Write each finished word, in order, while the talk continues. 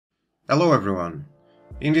Hello everyone!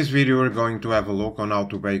 In this video we're going to have a look on how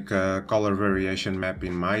to make a color variation map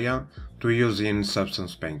in Maya to use in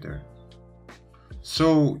Substance Painter.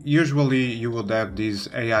 So usually you would have this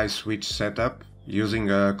AI switch setup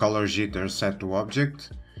using a color jitter set to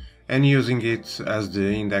object and using it as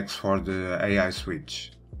the index for the AI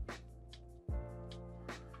switch.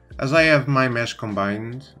 As I have my mesh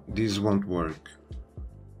combined, this won't work.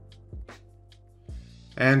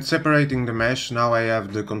 And separating the mesh, now I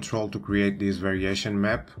have the control to create this variation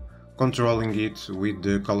map, controlling it with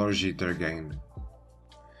the color jitter gain.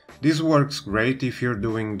 This works great if you're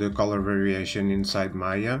doing the color variation inside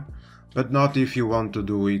Maya, but not if you want to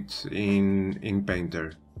do it in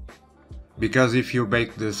Painter. Because if you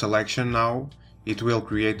bake the selection now, it will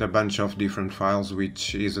create a bunch of different files,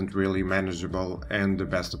 which isn't really manageable and the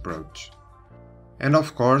best approach. And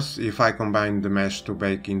of course, if I combine the mesh to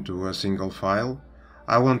bake into a single file,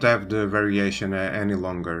 I won't have the variation any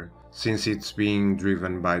longer, since it's being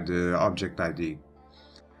driven by the object ID.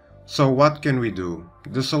 So what can we do?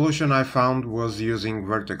 The solution I found was using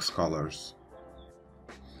Vertex Colors.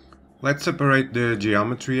 Let's separate the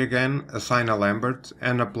geometry again, assign a Lambert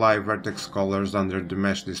and apply Vertex Colors under the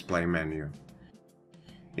Mesh Display menu.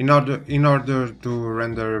 In order to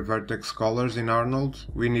render Vertex Colors in Arnold,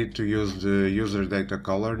 we need to use the User Data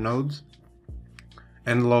Color node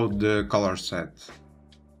and load the color set.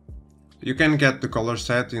 You can get the color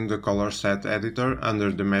set in the color set editor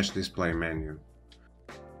under the mesh display menu.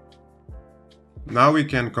 Now we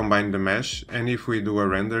can combine the mesh, and if we do a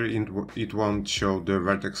render it won't show the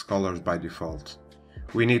vertex colors by default.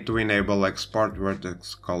 We need to enable export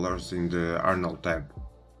vertex colors in the Arnold tab.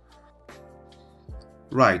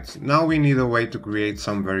 Right, now we need a way to create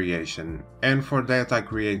some variation, and for that I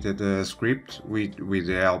created a script with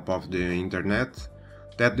the help of the internet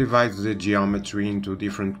that divides the geometry into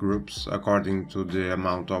different groups according to the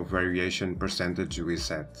amount of variation percentage we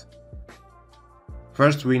set.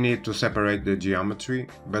 First we need to separate the geometry,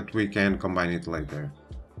 but we can combine it later.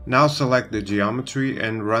 Now select the geometry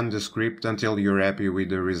and run the script until you're happy with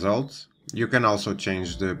the results. You can also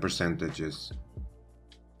change the percentages.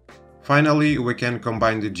 Finally, we can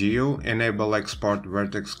combine the geo, enable export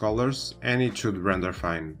vertex colors, and it should render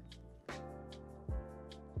fine.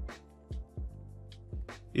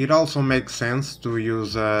 It also makes sense to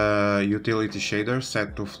use a utility shader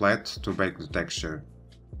set to flat to bake the texture.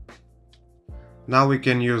 Now we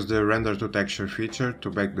can use the render to texture feature to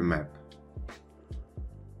bake the map.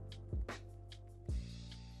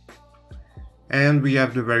 And we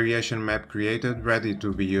have the variation map created, ready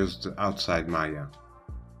to be used outside Maya.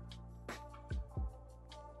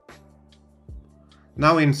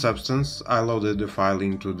 Now in Substance, I loaded the file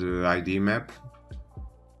into the ID map.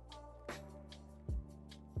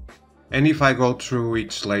 And if I go through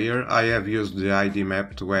each layer, I have used the ID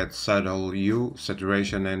map to add subtle hue,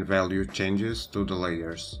 saturation and value changes to the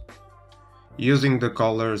layers, using the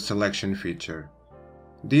color selection feature.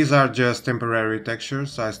 These are just temporary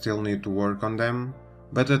textures, I still need to work on them,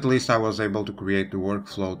 but at least I was able to create the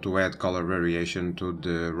workflow to add color variation to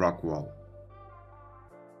the rock wall.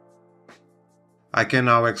 I can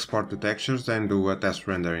now export the textures and do a test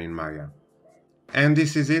render in Maya. And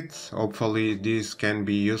this is it. Hopefully this can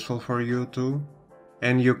be useful for you too,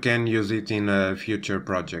 and you can use it in a future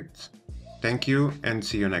project. Thank you and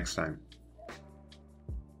see you next time.